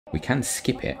We can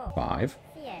skip it. 5.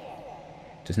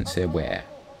 Doesn't say where.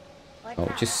 Oh,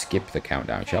 just skip the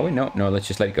countdown, shall we? No, no, let's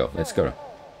just let it go. Let's go.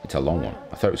 It's a long one.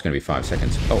 I thought it was going to be 5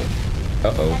 seconds. Oh.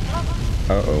 Uh-oh.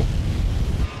 Uh-oh.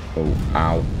 Oh,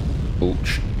 ow.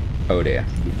 Ouch. Oh, dear.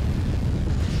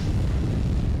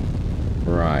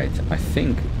 Right. I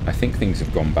think things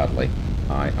have gone badly.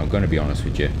 I'm going to be honest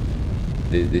with you.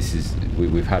 This is...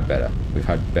 We've had better. We've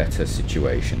had better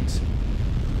situations.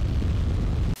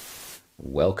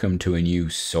 Welcome to a new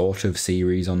sort of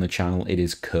series on the channel. It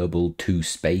is Kerbal 2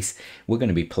 Space. We're going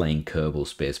to be playing Kerbal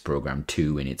Space Program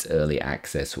 2 in its early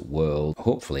access world.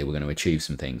 Hopefully we're going to achieve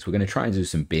some things. We're going to try and do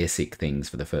some basic things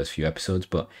for the first few episodes,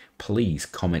 but please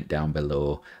comment down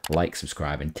below, like,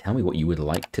 subscribe, and tell me what you would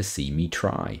like to see me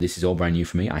try. This is all brand new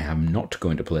for me. I am not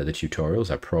going to play the tutorials.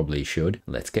 I probably should.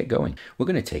 Let's get going. We're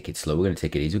going to take it slow. We're going to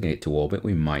take it easy. We're going to get to orbit.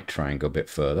 We might try and go a bit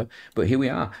further. But here we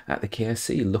are at the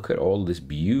KSC. Look at all this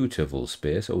beautiful space.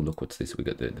 Oh, look, what's this? We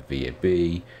got the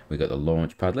VAB. We got the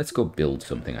launch pad. Let's go build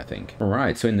something, I think. All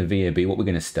right, so in the VAB, what we're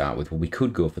going to start with, well, we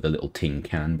could go for the little tin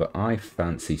can, but I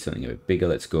fancy something a bit bigger.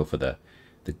 Let's go for the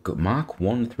Mark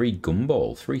 1-3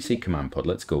 gumball 3C command pod.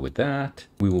 Let's go with that.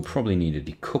 We will probably need a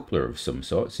decoupler of some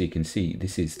sort. So you can see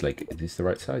this is like, is this the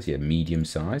right size? Yeah, medium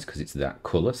size, because it's that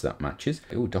color, so that matches.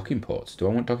 Oh, docking ports. Do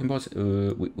I want docking ports?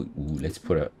 Let's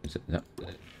put a...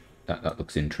 That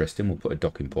looks interesting. We'll put a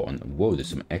docking port on. Whoa, there's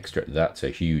some extra. That's a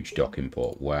huge docking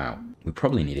port. Wow. We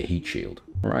probably need a heat shield.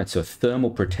 All right, so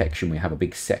thermal protection. We have a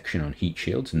big section on heat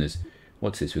shields, and there's...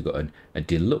 What's this? We've got a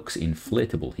deluxe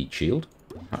inflatable heat shield.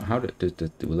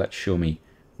 Will that show me?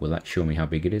 Will that show me how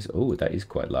big it is? Oh, that is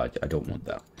quite large. I don't want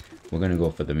that. We're going to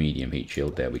go for the medium heat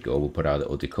shield. There we go. We'll put our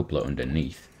little decoupler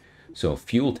underneath. So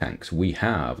fuel tanks we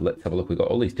have. Let's have a look. We've got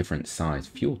all these different size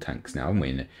fuel tanks now, haven't we?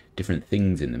 And different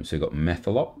things in them. So we've got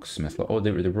methalox. Oh,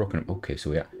 they're broken up. Okay, so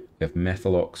we have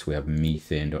methalox. We have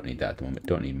methane. Don't need that at the moment.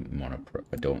 Don't need monoprop.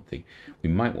 I don't think. We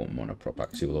might want monoprop.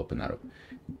 Actually, we'll open that up.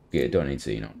 Yeah, don't need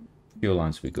xenon. Fuel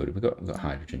lines will be good. We've got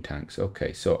hydrogen tanks.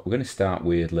 Okay, so we're going to start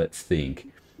with, let's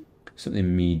think,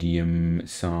 something medium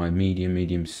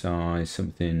size,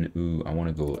 something, ooh, I want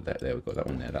to go with that. There we go, that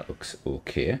one there. That looks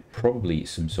okay. Probably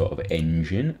some sort of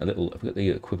engine. I've got the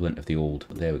equivalent of the old,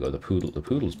 there we go, the poodle. The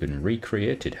poodle's been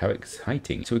recreated. How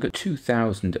exciting. So we've got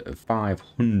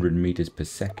 2,500 meters per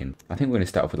second. I think we're going to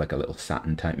start off with like a little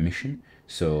Saturn type mission.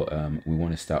 So we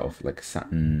want to start off like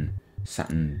Saturn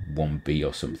 1B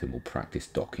or something. We'll practice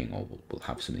docking, or we'll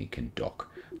have something you can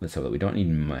dock. Let's have a look. We don't need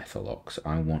methalox.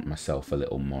 I want myself a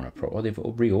little monoprop. Oh, they've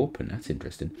all reopened. That's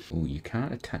interesting. Oh, you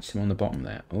can't attach them on the bottom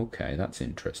there. Okay, that's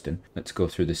interesting. Let's go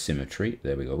through the symmetry.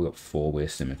 There we go. We've got 4-way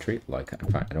symmetry. Like, in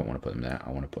fact, I don't want to put them there. I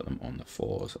want to put them on the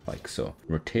 4s, like so.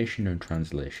 Rotation and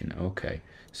translation. Okay,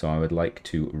 so I would like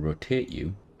to rotate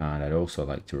you. And I'd also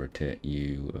like to rotate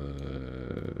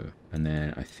you, and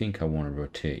then I think I want to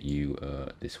rotate you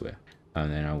this way.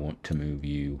 And then I want to move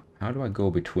you. How do I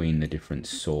go between the different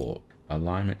sort?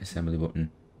 Alignment, assembly button,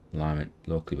 alignment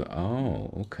locally. But oh,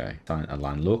 okay.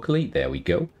 Align locally. There we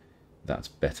go. That's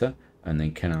better. And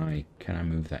then can I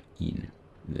move that in?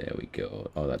 There we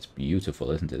go. Oh, that's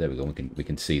beautiful, isn't it? There we go. We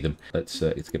can see them. Let's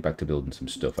get back to building some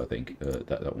stuff. I think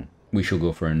that one. We shall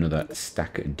go for another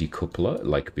stack decoupler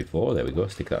like before. There we go.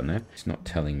 Stick that in there. It's not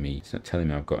telling me. It's not telling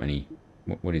me I've got any.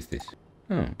 What is this?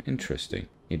 Oh, interesting.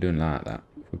 You're doing like that.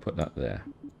 If we put that there.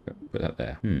 Put that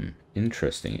there.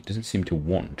 Interesting. It doesn't seem to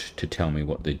want to tell me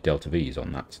what the delta V is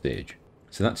on that stage.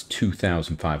 So that's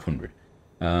 2,500.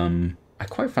 I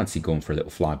quite fancy going for a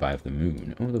little flyby of the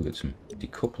moon. Oh, look at some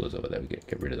decouplers over there. We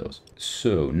get rid of those.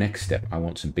 So next step, I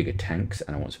want some bigger tanks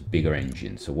and I want some bigger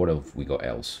engines. So what have we got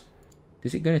else?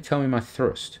 Is it going to tell me my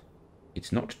thrust?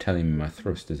 It's not telling me my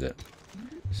thrust, is it?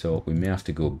 So we may have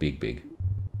to go big.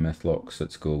 Methalox,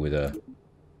 let's go with a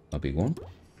big one.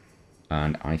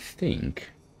 And I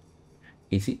think,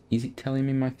 is it telling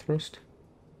me my thrust?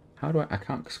 How do I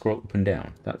can't scroll up and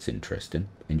down. That's interesting.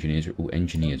 Engineers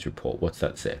report. What's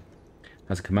that say?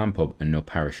 Has a command pod and no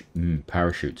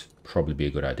parachutes. Probably be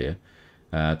a good idea.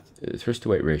 Thrust to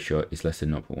weight ratio is less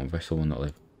than 0.1. Vessel will not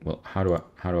live. Well, how do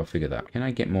I figure that? Can I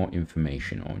get more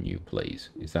information on you, please?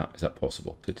 Is that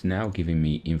possible? So it's now giving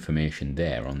me information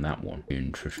there on that one.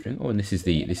 Interesting. Oh, and this is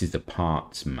the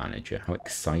parts manager. How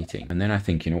exciting! And then I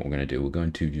think, you know what we're going to do? We're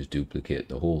going to just duplicate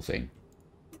the whole thing.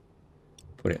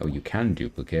 Put it. Oh, you can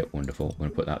duplicate. Wonderful. We're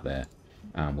going to put that there,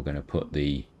 and we're going to put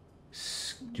the.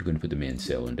 You're going to put the main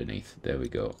sail underneath. There we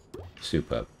go.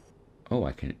 Superb. Oh,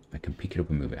 I can pick it up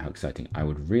and move it. How exciting. I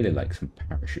would really like some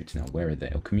parachutes now. Where are they?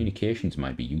 Oh, communications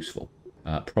might be useful.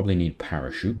 Probably need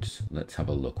parachutes. Let's have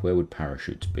a look. Where would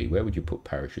parachutes be? Where would you put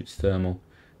parachutes? Thermal,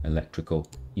 electrical,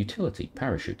 utility,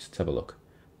 parachutes. Let's have a look.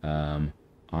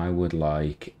 I would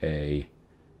like a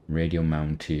radio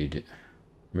mounted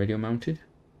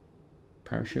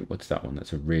parachute. What's that one?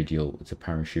 That's a radial. It's a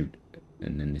parachute,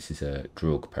 and then this is a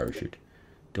drogue parachute.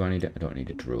 Do I need it? I don't need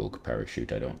a drogue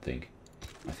parachute. I don't think.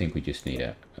 I think we just need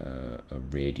a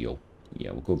radial.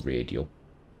 Yeah, we'll go radial.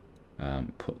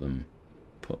 Put them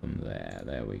there.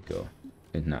 There we go.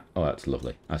 Isn't that? Oh, that's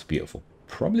lovely. That's beautiful.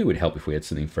 Probably would help if we had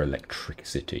something for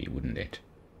electricity, wouldn't it?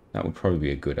 That would probably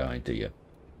be a good idea.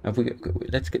 Have we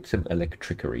got, let's get some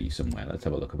electricity somewhere. Let's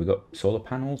have a look. Have we got solar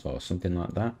panels or something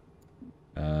like that?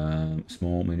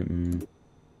 Small, medium,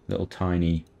 little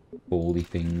tiny bally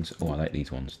things. Oh, I like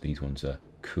these ones. These ones are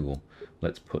cool.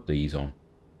 Let's put these on.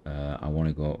 I want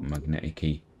to go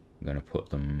magnetic-y. I'm going to put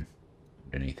them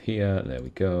underneath here. There we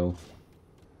go.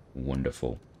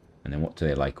 Wonderful. And then what do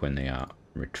they like when they are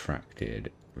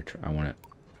retracted? I want it.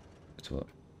 So,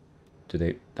 do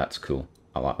they? That's cool.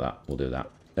 I like that. We'll do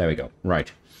that. There we go.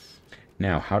 Right.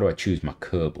 Now, how do I choose my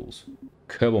Kerbals?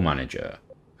 Kerbal Manager.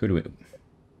 Who do we... I'm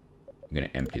going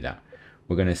to empty that.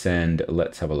 We're going to send...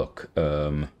 Let's have a look.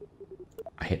 I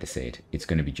hate to say it. It's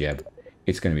going to be Jeb.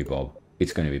 It's going to be Bob.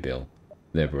 It's going to be Bill.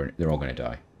 They're all going to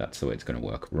die. That's the way it's going to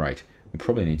work. Right. We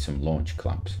probably need some launch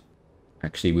clamps.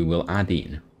 Actually, we will add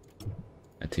in...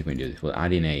 Let's see if we can do this. We'll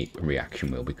add in a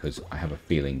reaction wheel because I have a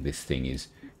feeling this thing is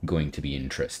going to be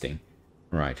interesting.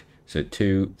 Right. So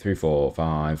 2, 3, 4,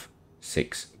 5,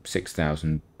 6,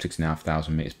 6,500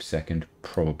 meters per second.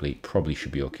 Probably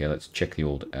should be okay. Let's check the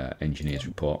old engineer's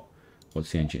report.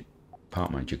 What's the engine part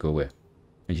manager go with?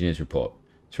 Engineer's report.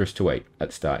 Thrust to weight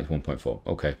at start is 1.4.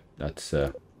 Okay, that's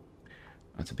a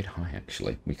bit high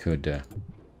actually. We could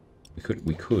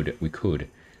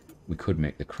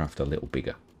make the craft a little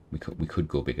bigger. We could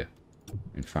go bigger.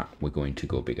 In fact, we're going to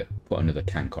go bigger. Put another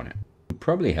tank on it. It would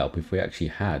probably help if we actually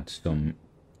had some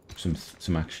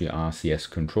actually RCS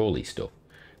control-y stuff,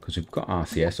 because we've got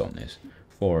RCS on this.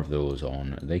 4 of those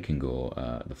on. They can go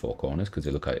the 4 corners because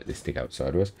they look like they stick out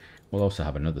sideways. We'll also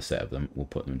have another set of them. We'll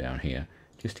put them down here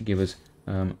just to give us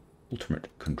ultimate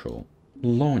control.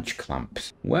 Launch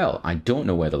clamps. Well, I don't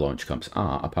know where the launch clamps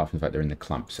are, apart from the fact they're in the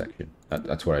clamp section.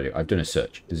 That's what I do. I've done a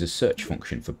search. There's a search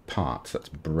function for parts. That's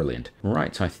brilliant.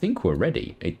 Right, so I think we're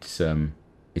ready. It's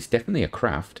definitely a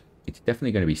craft. It's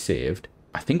definitely going to be saved.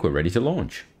 I think we're ready to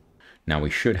launch. Now we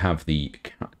should have the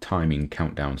timing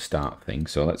countdown start thing.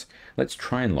 So let's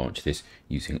try and launch this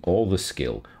using all the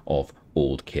skill of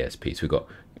old KSP. So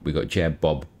we got Jeb,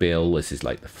 Bob, Bill. This is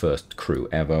like the first crew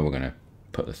ever. We're gonna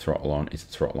put the throttle on. Is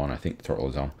the throttle on? I think the throttle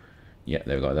is on. Yeah,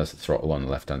 there we go. That's the throttle on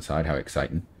the left-hand side. How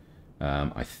exciting.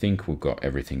 I think we've got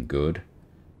everything good.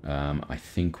 I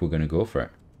think we're going to go for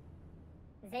it.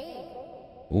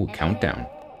 Oh, countdown.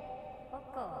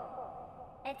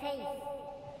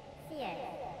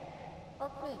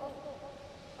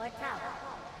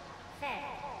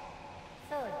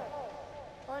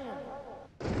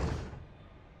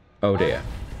 Oh dear.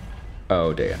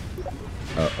 Oh dear.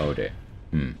 Oh dear.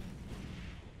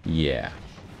 Yeah.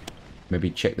 Maybe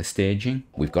check the staging.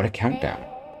 We've got a countdown.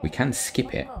 We can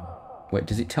skip it. Wait,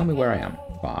 does it tell me where I am?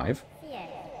 5?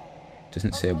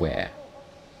 Doesn't say where.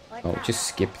 Oh, just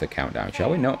skip the countdown, shall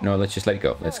we? No, let's just let it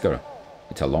go. Let's go.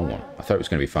 It's a long one. I thought it was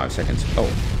going to be 5 seconds. Oh.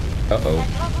 Uh-oh.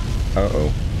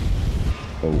 Uh-oh.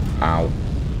 Oh, ow.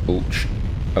 Ouch.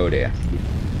 Oh dear.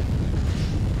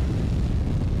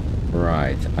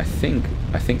 Right. I think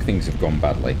things have gone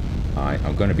badly.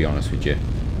 I'm going to be honest with you.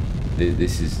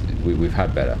 This is... We've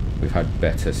had better. We've had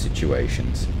better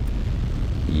situations.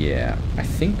 Yeah, I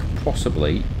think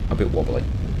possibly a bit wobbly.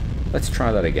 Let's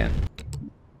try that again.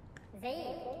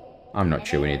 I'm not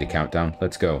sure we need the countdown.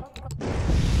 Let's go.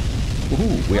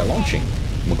 Woohoo, we are launching.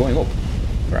 We're going up.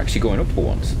 We're actually going up for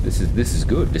once. This is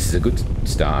good. This is a good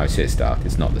start. I say start.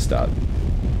 It's not the start.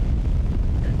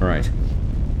 Right.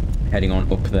 Heading on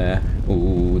up there.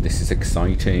 Ooh, this is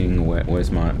exciting.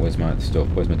 Where's my stuff?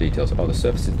 Where's my details? Oh, the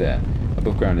surface is there.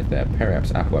 Above ground is there.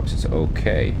 Periapse, apoapse is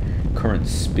okay. Current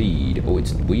speed. Oh,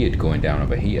 it's weird going down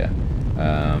over here.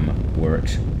 We're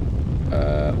at.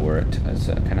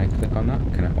 Can I click on that?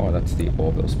 Can I? Oh, that's the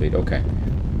orbital speed. Okay.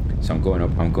 So I'm going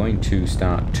up. I'm going to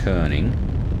start turning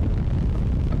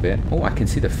a bit. Oh, I can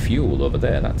see the fuel over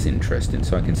there. That's interesting.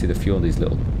 So I can see the fuel of these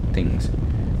little things.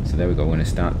 So there we go. We're going to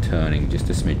start turning just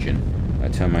a smidgen. I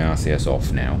turn my RCS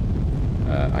off now.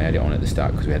 I had it on at the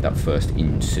start because we had that first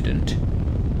incident.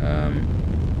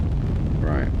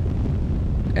 Right.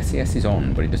 SES is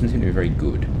on, but it doesn't seem to be very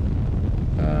good.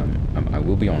 I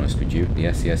will be honest with you.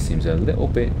 The SES seems a little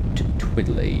bit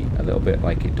twiddly. A little bit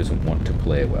like it doesn't want to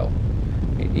play well.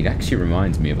 It actually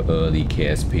reminds me of early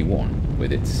KSP1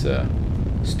 with its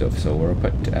stuff. So we're up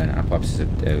at an apoapsis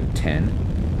of 10.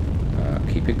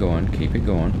 Keep it going, keep it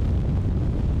going.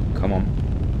 Come on.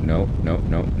 No, no,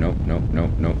 no, no, no, no,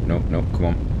 no, no, no, come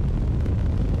on.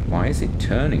 Why is it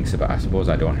turning so bad? I suppose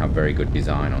I don't have very good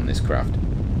design on this craft.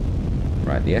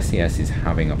 Right, the SES is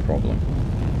having a problem.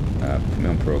 Put me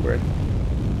on ProGrid.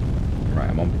 Right,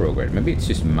 I'm on ProGrid. Maybe it's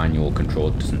just manual control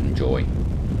it doesn't enjoy.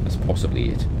 That's possibly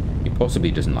it. It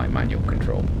possibly doesn't like manual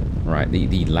control. Right,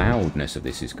 the loudness of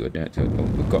this is good.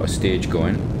 We've got a stage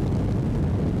going.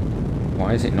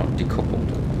 Why is it not decoupled?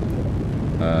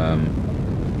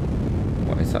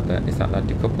 What is that? Is that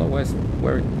decoupler?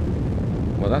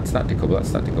 Well, that's that decoupler.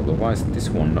 That's that decoupler. Why is this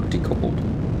one not decoupled?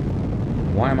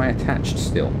 Why am I attached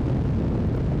still?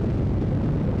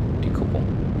 Decouple.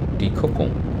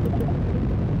 Decouple.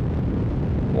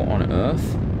 What on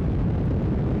earth?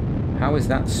 How is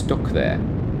that stuck there?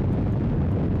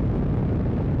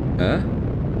 Huh?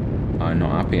 I'm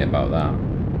not happy about that.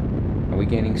 Are we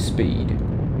gaining speed?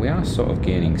 We are sort of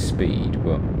gaining speed,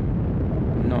 but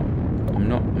I'm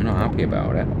not happy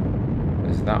about it.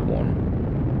 There's that one.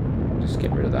 Just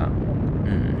get rid of that.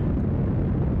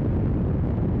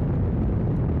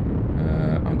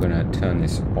 I'm gonna turn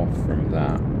this off from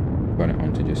that. Run it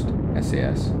onto just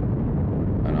SES,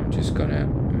 and I'm just gonna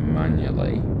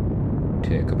manually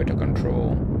take a bit of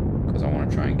control because I want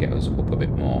to try and get us up a bit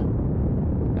more.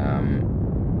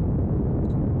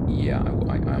 Yeah,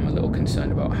 I'm a little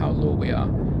concerned about how low we are.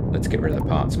 Let's get rid of the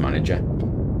parts manager.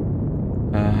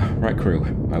 Right, crew.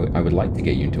 I would like to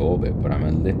get you into orbit, but I'm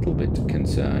a little bit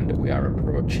concerned that we are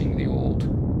approaching the old.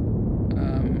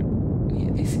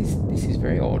 Yeah, this is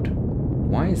very odd.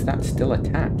 Why is that still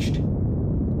attached?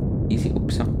 Is it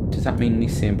upside? Does that mean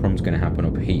this same problem's going to happen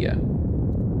up here? I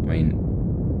mean,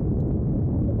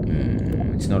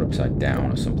 it's not upside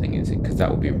down or something, is it? Because that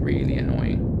would be really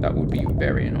annoying. That would be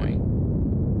very annoying.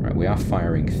 Right, we are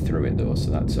firing through it though, so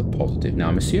that's a positive. Now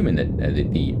I'm assuming that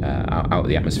the out of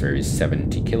the atmosphere is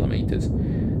 70 kilometers,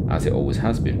 as it always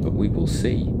has been, but we will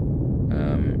see.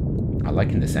 I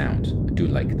like the sound. I do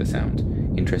like the sound.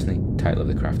 Interesting. Title of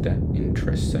the craft there.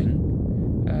 Interesting.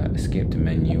 Escape to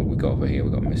menu. We got over here. We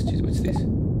got messages. What's this?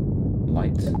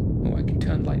 Lights. Oh, I can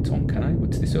turn lights on. Can I?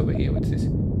 What's this over here? What's this?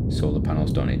 Solar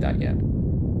panels. Don't need that yet.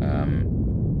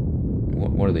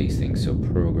 What are these things? So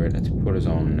ProGrid. Let's put us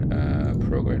on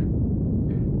ProGrid.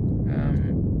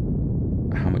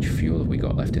 How much fuel have we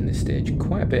got left in this stage?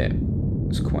 Quite a bit.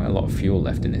 There's quite a lot of fuel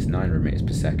left in this. 900 meters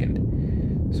per second.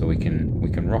 So we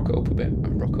can rock it up a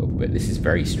bit. This is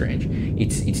very strange.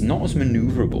 It's not as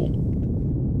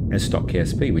maneuverable as stock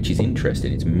KSP, which is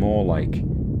interesting. It's more like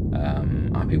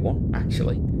RP1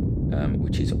 actually,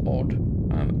 which is odd.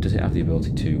 Does it have the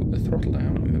ability to throttle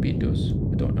down? Maybe it does.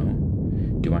 I don't know.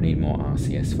 Do I need more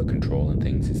RCS for control and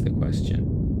things is the question.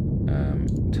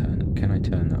 Can I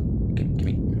turn that? Give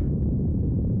me.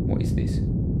 What is this?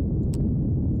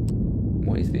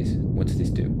 What is this? What does this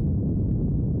do?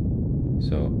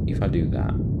 So if I do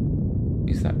that,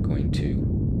 is that going to?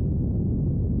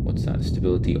 What's that?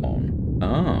 Stability on.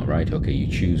 Ah, right. Okay, you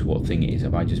choose what thing it is.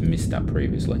 Have I just missed that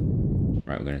previously?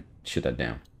 Right, we're gonna shut that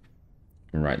down.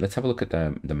 Right, let's have a look at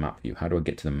the map view. How do I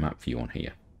get to the map view on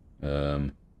here?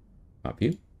 Map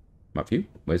view? Map view?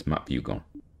 Where's map view gone?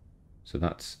 So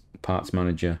that's parts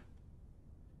manager,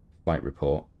 flight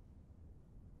report.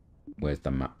 Where's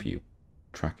the map view?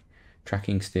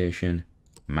 Tracking station,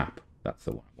 map. That's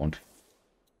the one I want.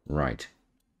 Right.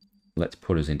 Let's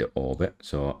put us into orbit.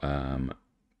 So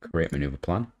create maneuver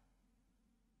plan.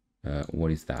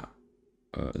 What is that?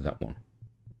 That one.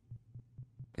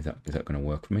 Is that going to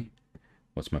work for me?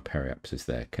 What's my periapsis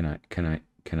there? Can I?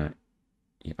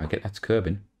 Yeah, I get that's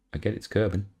curbing. I get it's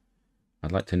curbing.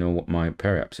 I'd like to know what my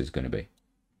periapsis is going to be.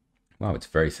 Wow, it's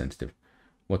very sensitive.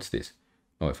 What's this?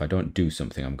 Oh, if I don't do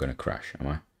something, I'm going to crash, am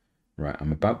I? Right,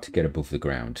 I'm about to get above the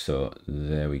ground, so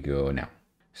there we go now.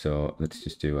 So let's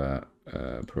just do a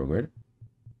ProGrid.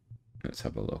 Let's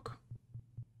have a look.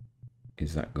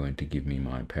 Is that going to give me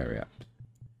my periaps?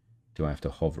 Do I have to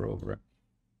hover over it?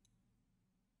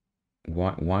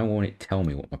 Why won't it tell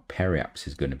me what my periaps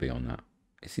is going to be on that?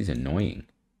 This is annoying.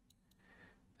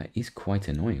 That is quite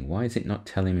annoying. Why is it not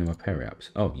telling me my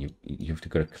periaps? Oh, you have to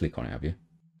go to click on it, have you?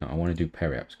 No, I want to do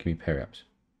periaps. Give me periaps.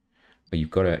 But you've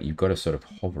got to sort of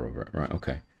hover over it, right?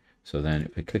 Okay. So then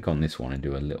if I click on this one and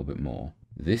do a little bit more,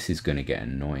 this is going to get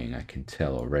annoying. I can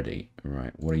tell already.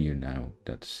 Right. What are you now?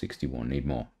 That's 61. Need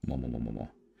more. More.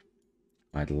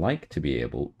 I'd like to be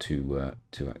able to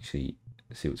actually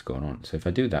see what's going on. So if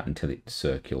I do that until it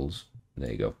circles,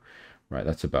 there you go. Right,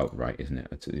 that's about right, isn't it?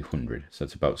 That's 100. So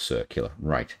that's about circular.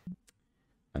 Right.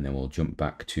 And then we'll jump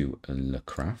back to the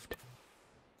craft.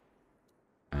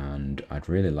 And I'd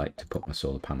really like to put my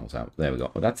solar panels out. There we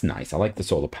go. Oh, that's nice. I like the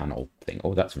solar panel thing.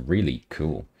 Oh, that's really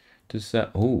cool. Does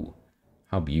that... Oh,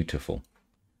 how beautiful.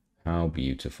 How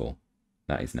beautiful.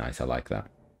 That is nice. I like that.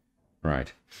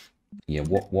 Right. Yeah,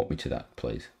 walk me to that,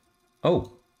 please.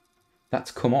 Oh,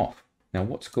 that's come off. Now,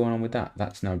 what's going on with that?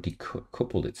 That's now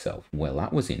decoupled itself. Well,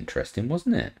 that was interesting,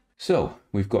 wasn't it? So,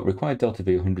 we've got required delta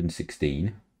V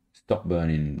 116. Stop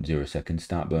burning 0 seconds.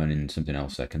 Start burning something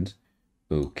else seconds.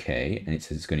 Okay, and it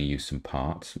says it's going to use some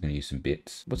parts. We're going to use some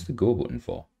bits. What's the go button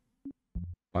for?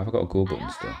 Why have I got a go button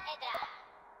still?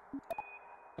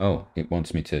 Oh, it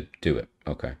wants me to do it.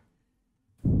 Okay.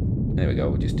 There we go.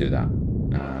 We'll just do that.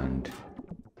 And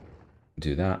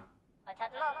do that.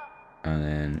 And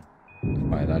then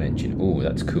fire that engine. Oh,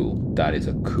 that's cool. That is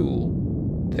a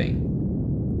cool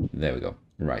thing. There we go.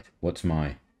 Right. What's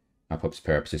my apops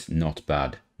periapsis? Not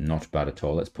bad. Not bad at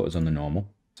all. Let's put us on the normal.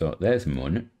 So there's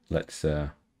Mun. Let's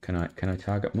can I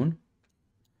target Mun?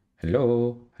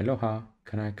 Hello, aloha.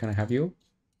 Can I have you?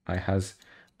 I has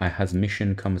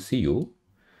mission come see you.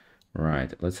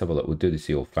 Right, let's have a look. We'll do this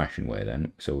the old-fashioned way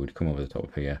then. So we'd come over the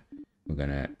top here. We're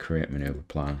gonna create maneuver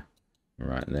plan.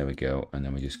 Right, there we go. And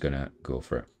then we're just gonna go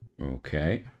for it.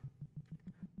 Okay.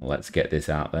 Let's get this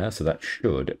out there. So that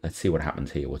should, let's see what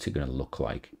happens here. What's it gonna look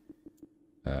like?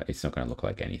 It's not gonna look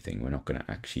like anything. We're not gonna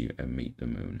actually meet the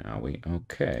moon, are we?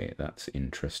 Okay, that's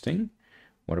interesting.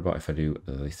 What about if I do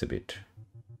this a bit?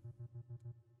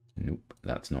 Nope,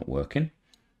 that's not working.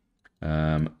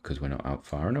 Because we're not out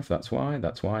far enough. That's why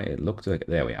it looks like,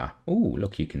 there we are. Oh,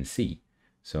 look, you can see.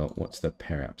 So what's the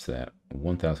periaps there?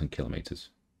 1,000 kilometers.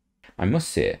 I must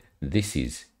say, this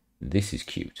is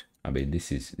cute. I mean,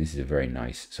 this is a very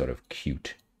nice sort of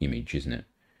cute image, isn't it?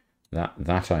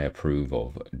 That I approve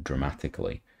of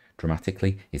dramatically.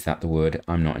 Dramatically, is that the word?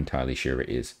 I'm not entirely sure it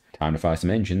is. Time to fire some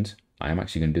engines. I am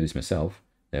actually going to do this myself.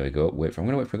 There we go. I'm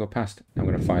going to wait for it to go past. I'm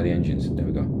going to fire the engines. There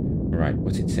we go. All right,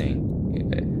 what's it saying?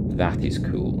 That is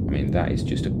cool. I mean, that is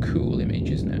just a cool image,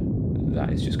 isn't it?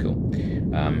 That is just cool.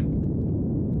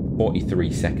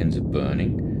 43 seconds of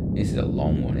burning. This is a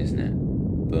long one, isn't it?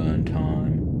 Burn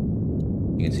time.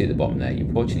 You can see at the bottom there.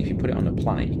 Unfortunately, if you put it on the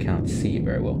planet, you can't see it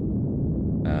very well.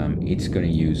 It's going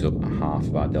to use up half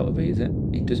of our delta V, is it?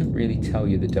 It doesn't really tell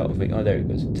you the delta V. Oh, there it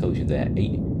goes. It tells you there.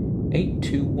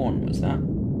 821 was that?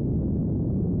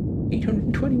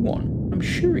 821. I'm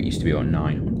sure it used to be on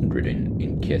 900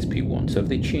 in KSP1. So have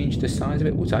they changed the size of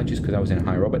it? Was that just because I was in a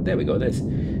higher orbit? There we go. There's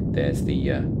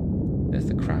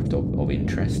the craft of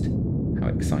interest. How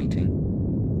exciting.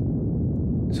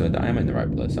 So I am in the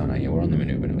right place, aren't I? Yeah, we're on the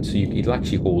maneuver node. So you'd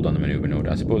actually hold on the maneuver node.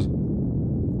 I suppose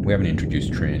we haven't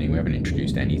introduced training. We haven't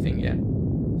introduced anything yet.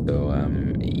 So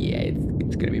yeah,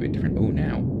 it's going to be a bit different. Oh,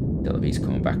 now Delta V's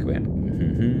coming back a bit.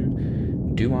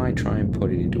 Do I try and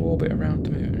put it into orbit around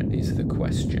the moon is the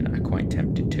question. I'm quite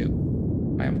tempted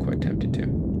to. I am quite tempted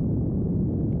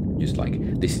to. Just like,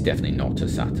 this is definitely not a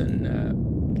Saturn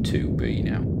 2B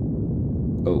now.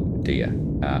 Oh dear,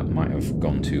 might have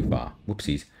gone too far.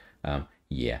 Whoopsies.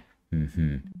 Yeah.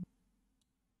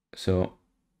 So,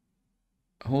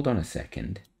 hold on a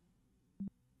second.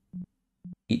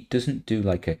 It doesn't do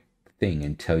like a thing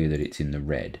and tell you that it's in the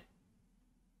red.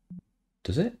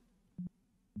 Does it?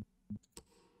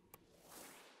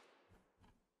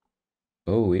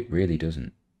 Oh, it really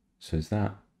doesn't. So is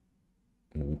that...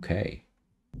 Okay.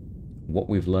 What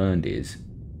we've learned is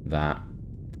that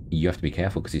you have to be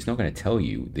careful because it's not going to tell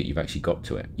you that you've actually got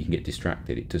to it. You can get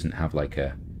distracted. It doesn't have like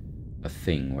a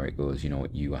thing where it goes, you know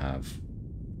what, you have...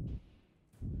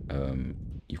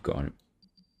 you've got...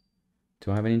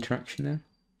 Do I have an interaction there?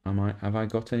 Have I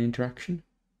got an interaction?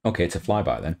 Okay, it's a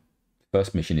flyby then.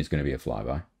 First mission is going to be a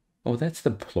flyby. Oh, that's the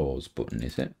pause button,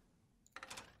 is it?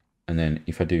 And then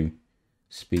if I do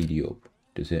speedy up,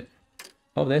 does it?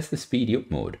 Oh, there's the speedy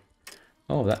up mode.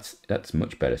 Oh, that's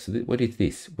much better. So what is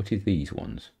this? What is these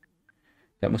ones?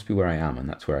 That must be where I am, and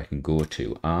that's where I can go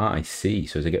to. Ah, I see.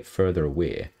 So as I get further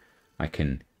away, I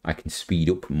can speed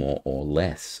up more or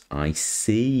less. I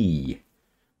see.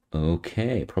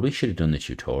 Okay, probably should have done the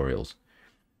tutorials.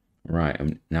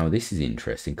 Right, now this is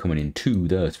interesting. Coming into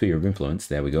the sphere of influence.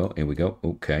 There we go. Here we go.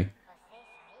 Okay.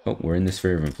 Oh, we're in the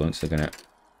sphere of influence. They're going to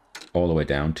all the way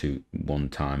down to 1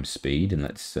 times speed. And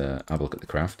let's have a look at the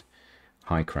craft.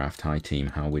 Hi craft, hi team.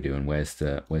 How are we doing? Where's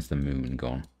the moon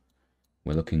gone?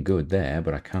 We're looking good there,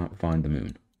 but I can't find the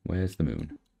moon. Where's the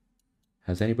moon?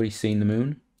 Has anybody seen the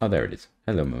moon? Oh, there it is.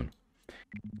 Hello, moon.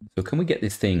 So can we get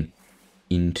this thing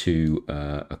into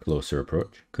a closer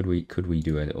approach? Could we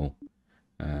do a little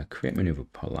create maneuver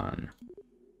plan?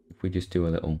 If we just do a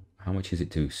little, how much is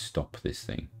it to stop this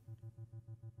thing?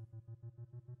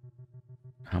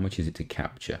 How much is it to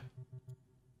capture?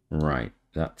 Right,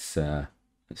 that's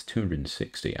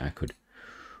 260. I could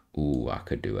do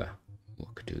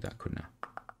that, couldn't I?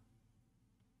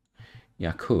 Yeah,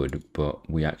 I could, but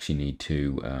we actually need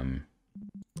to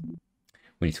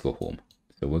go home.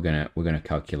 So we're gonna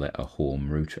calculate a home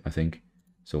route, I think.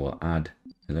 So we'll add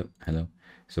hello.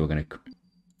 So we're gonna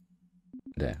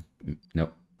there. No,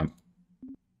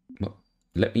 well,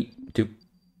 let me do.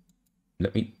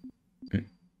 Let me.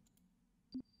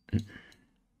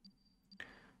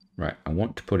 Right, I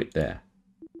want to put it there.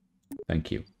 Thank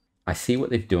you. I see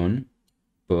what they've done,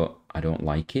 but I don't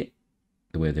like it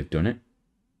the way they've done it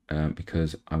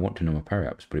because I want to know my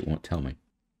periapts, but it won't tell me.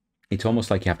 It's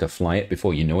almost like you have to fly it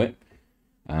before you know it,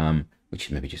 which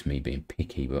is maybe just me being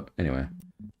picky. But anyway,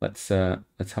 let's have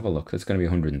a look. That's going to be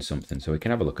 100 and something, so we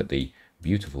can have a look at the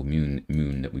beautiful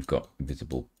moon that we've got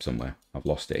visible somewhere. I've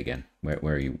lost it again. Where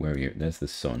are you? Where are you? There's the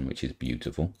sun, which is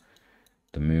beautiful.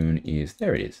 The moon is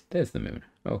there. It is. There's the moon.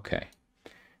 Okay.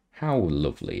 How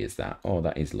lovely is that? Oh,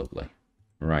 that is lovely.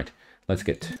 Right. Let's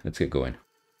get going.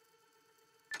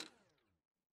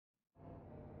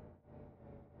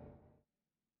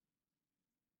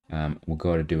 We'll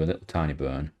go to do a little tiny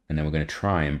burn, and then we're going to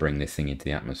try and bring this thing into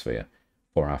the atmosphere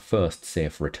for our first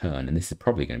safe return. And this is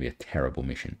probably going to be a terrible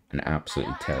mission, an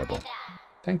absolutely terrible.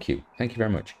 Thank you very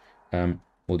much.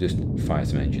 We'll just fire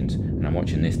some engines, and I'm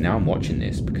watching this. Now I'm watching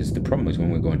this because the problem was when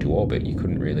we were going to orbit, you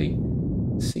couldn't really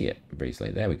see it very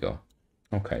easily. There we go.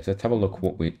 Okay, so let's have a look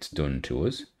what it's done to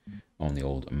us on the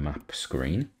old map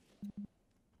screen.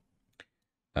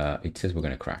 It says we're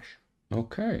going to crash.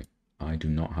 Okay, I do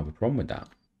not have a problem with that.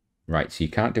 Right, so you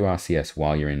can't do RCS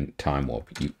while you're in time warp,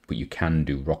 but you can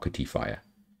do rockety fire.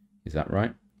 Is that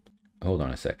right? Hold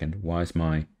on a second. Why is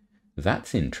my...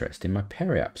 That's interesting. My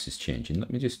periapts is changing.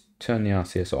 Let me just turn the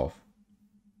RCS off.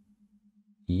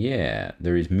 Yeah,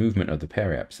 there is movement of the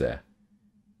periapts there.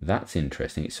 That's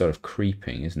interesting. It's sort of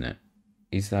creeping, isn't it?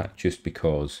 Is that just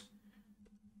because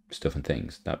stuff and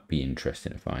things? That'd be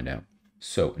interesting to find out.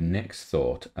 So next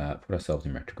thought, put ourselves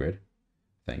in retrograde.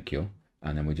 Thank you.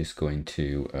 And then we're just going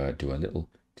to do a little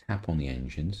tap on the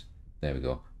engines. There we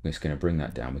go. We're just going to bring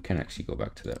that down. We can actually go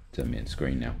back to the main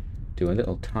screen now. Do a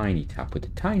little tiny tap with a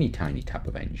tiny tap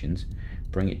of engines.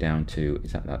 Bring it down to,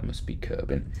 that must be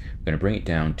Kerbin. We're going to bring it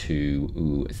down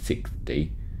to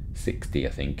 60. 60 I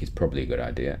think is probably a good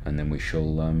idea. And then we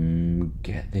shall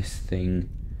get this thing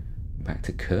back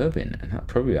to Kerbin. And that'll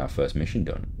probably be our first mission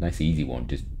done. Nice easy one.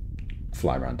 Just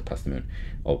fly around to past the moon,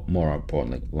 or more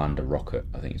importantly land a rocket.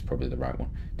 I think it's probably the right one.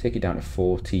 Take it down to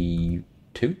 42.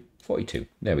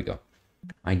 There we go.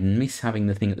 I miss having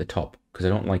the thing at the top because I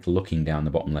don't like looking down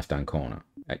the bottom left hand corner.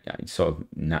 It's sort of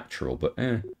natural, but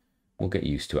we'll get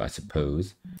used to it, I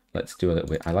suppose. Let's do a little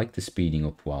bit. I like the speeding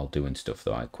up while doing stuff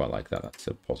though. I quite like that. That's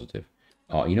a positive.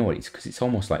 Oh, you know what? It's because it's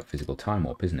almost like physical time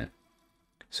warp, isn't it?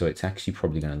 So it's actually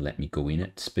probably going to let me go in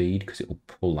at speed because it will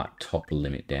pull that top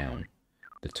limit down.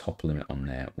 The top limit on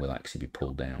there will actually be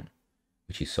pulled down,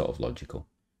 which is sort of logical.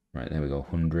 Right, there we go,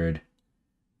 100.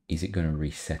 Is it going to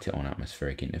reset it on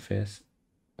atmospheric interface?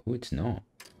 Oh, it's not.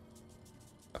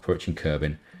 Approaching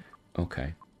Kerbin.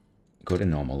 Okay. Go to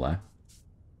normal there.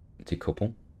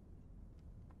 Decouple.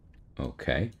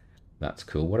 Okay. That's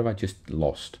cool. What have I just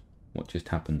lost? What just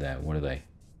happened there? What are they?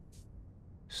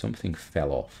 Something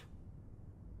fell off.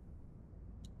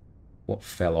 What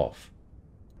fell off?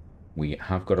 We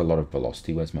have got a lot of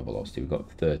velocity. Where's my velocity? We've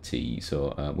got 30,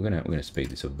 so we're gonna speed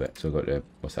this up a bit. So we've got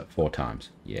what's that? 4 times.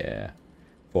 Yeah,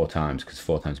 4 times because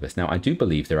 4 times best. Now I do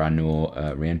believe there are no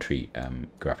re-entry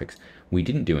graphics. We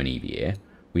didn't do an EVA.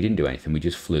 We didn't do anything. We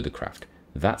just flew the craft.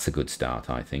 That's a good start,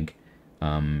 I think.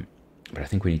 But I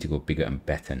think we need to go bigger and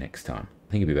better next time.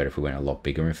 I think it'd be better if we went a lot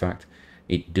bigger. In fact,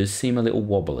 it does seem a little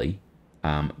wobbly.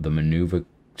 The maneuver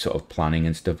sort of planning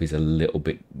and stuff is a little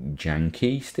bit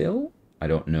janky still. I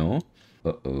don't know.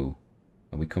 Uh-oh.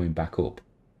 Are we coming back up?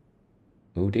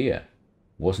 Oh dear.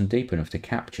 Wasn't deep enough to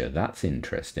capture. That's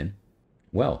interesting.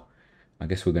 Well, I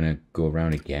guess we're going to go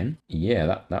around again.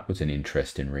 Yeah, that was an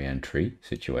interesting re-entry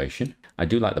situation. I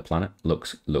do like the planet.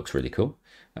 Looks really cool.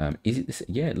 Is it this?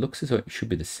 Yeah, it looks as though it should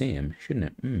be the same,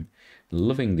 shouldn't it?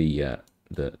 Loving the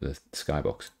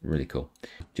skybox. Really cool.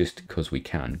 Just because we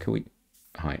can. Can we...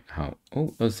 Hi, how...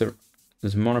 Oh, there's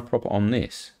monoprop on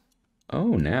this.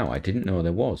 Oh, now I didn't know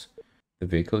there was. The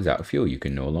vehicle is out of fuel. You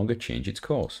can no longer change its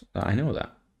course. I know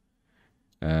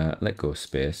that. Let go of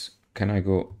space. Can I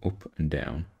go up and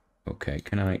down? Okay.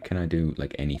 Can I do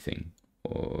like anything?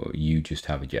 Or you just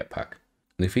have a jetpack?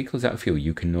 The vehicle is out of fuel.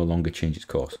 You can no longer change its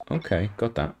course. Okay,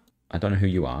 got that. I don't know who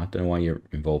you are. Don't know why you're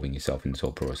involving yourself in this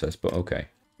whole process, but okay.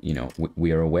 You know,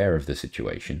 we are aware of the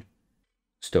situation.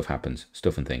 Stuff happens.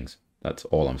 Stuff and things. That's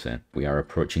all I'm saying. We are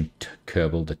approaching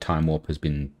Kerbal. The time warp has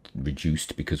been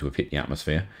reduced because we've hit the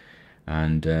atmosphere,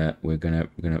 and we're gonna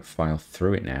file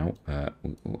through it now.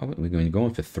 We're going to go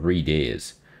on for 3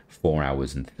 days, 4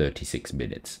 hours and 36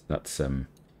 minutes. That's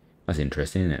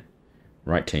interesting, isn't it?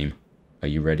 Right, team, are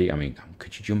you ready? I mean,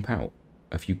 could you jump out?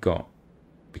 Have you got?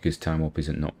 Because time warp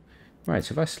isn't not right.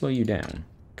 So if I slow you down,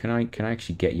 can I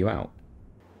actually get you out?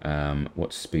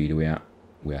 What speed are we at?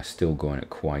 We are still going at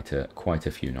quite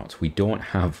a few knots. We don't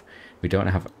have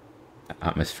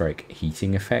atmospheric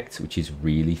heating effects, which is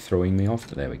really throwing me off.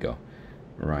 There we go.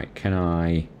 Right, can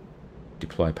I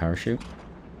deploy parachute?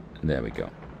 There we go.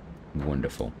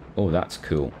 Wonderful. Oh, that's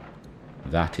cool.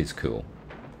 That is cool.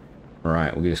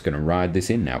 Right, we're just going to ride this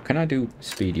in now. Can I do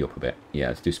speedy up a bit? Yeah,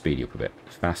 let's do speedy up a bit.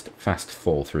 Fast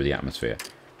fall through the atmosphere.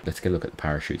 Let's get a look at the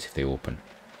parachutes if they open,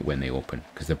 when they open,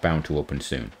 because they're bound to open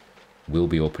soon. Will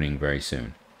be opening very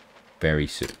soon. Very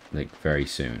soon. Like, very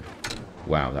soon.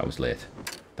 Wow, that was late.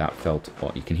 That felt...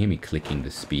 Oh, you can hear me clicking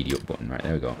the speedy up button. Right,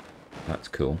 there we go. That's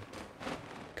cool.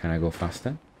 Can I go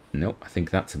faster? Nope, I think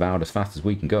that's about as fast as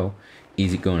we can go.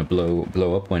 Is it going to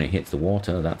blow up when it hits the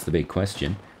water? That's the big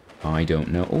question. I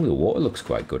don't know. Oh, the water looks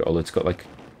quite good. Although it's got, like,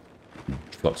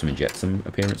 flotsam and jetsam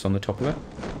appearance on the top of it.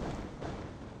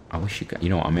 I wish you could... You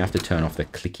know what? I may have to turn off the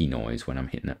clicky noise when I'm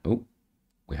hitting it. Oh,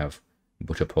 we have...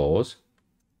 butter pause.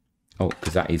 Oh,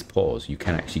 because that is pause. You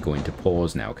can actually go into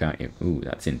pause now, can't you? Ooh,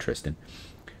 that's interesting.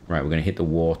 Right, we're going to hit the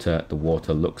water. The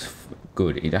water looks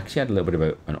good. It actually had a little bit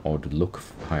of an odd look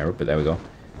higher up, but there we go.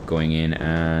 Going in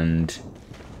and...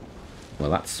 Well,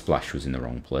 that splash was in the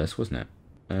wrong place, wasn't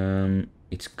it?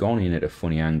 It's gone in at a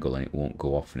funny angle and it won't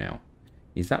go off now.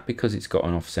 Is that because it's got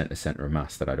an off-center of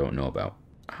mass that I don't know about?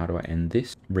 How do I end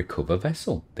this? Recover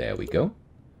vessel. There we go.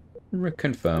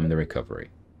 Reconfirm the recovery.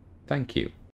 Thank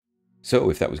you. So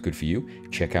if that was good for you,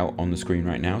 check out on the screen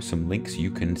right now some links.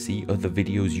 You can see other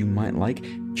videos you might like.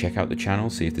 Check out the channel,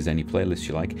 see if there's any playlists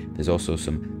you like. There's also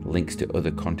some links to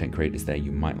other content creators there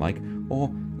you might like.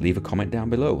 Or leave a comment down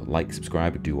below. Like,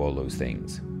 subscribe, do all those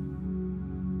things.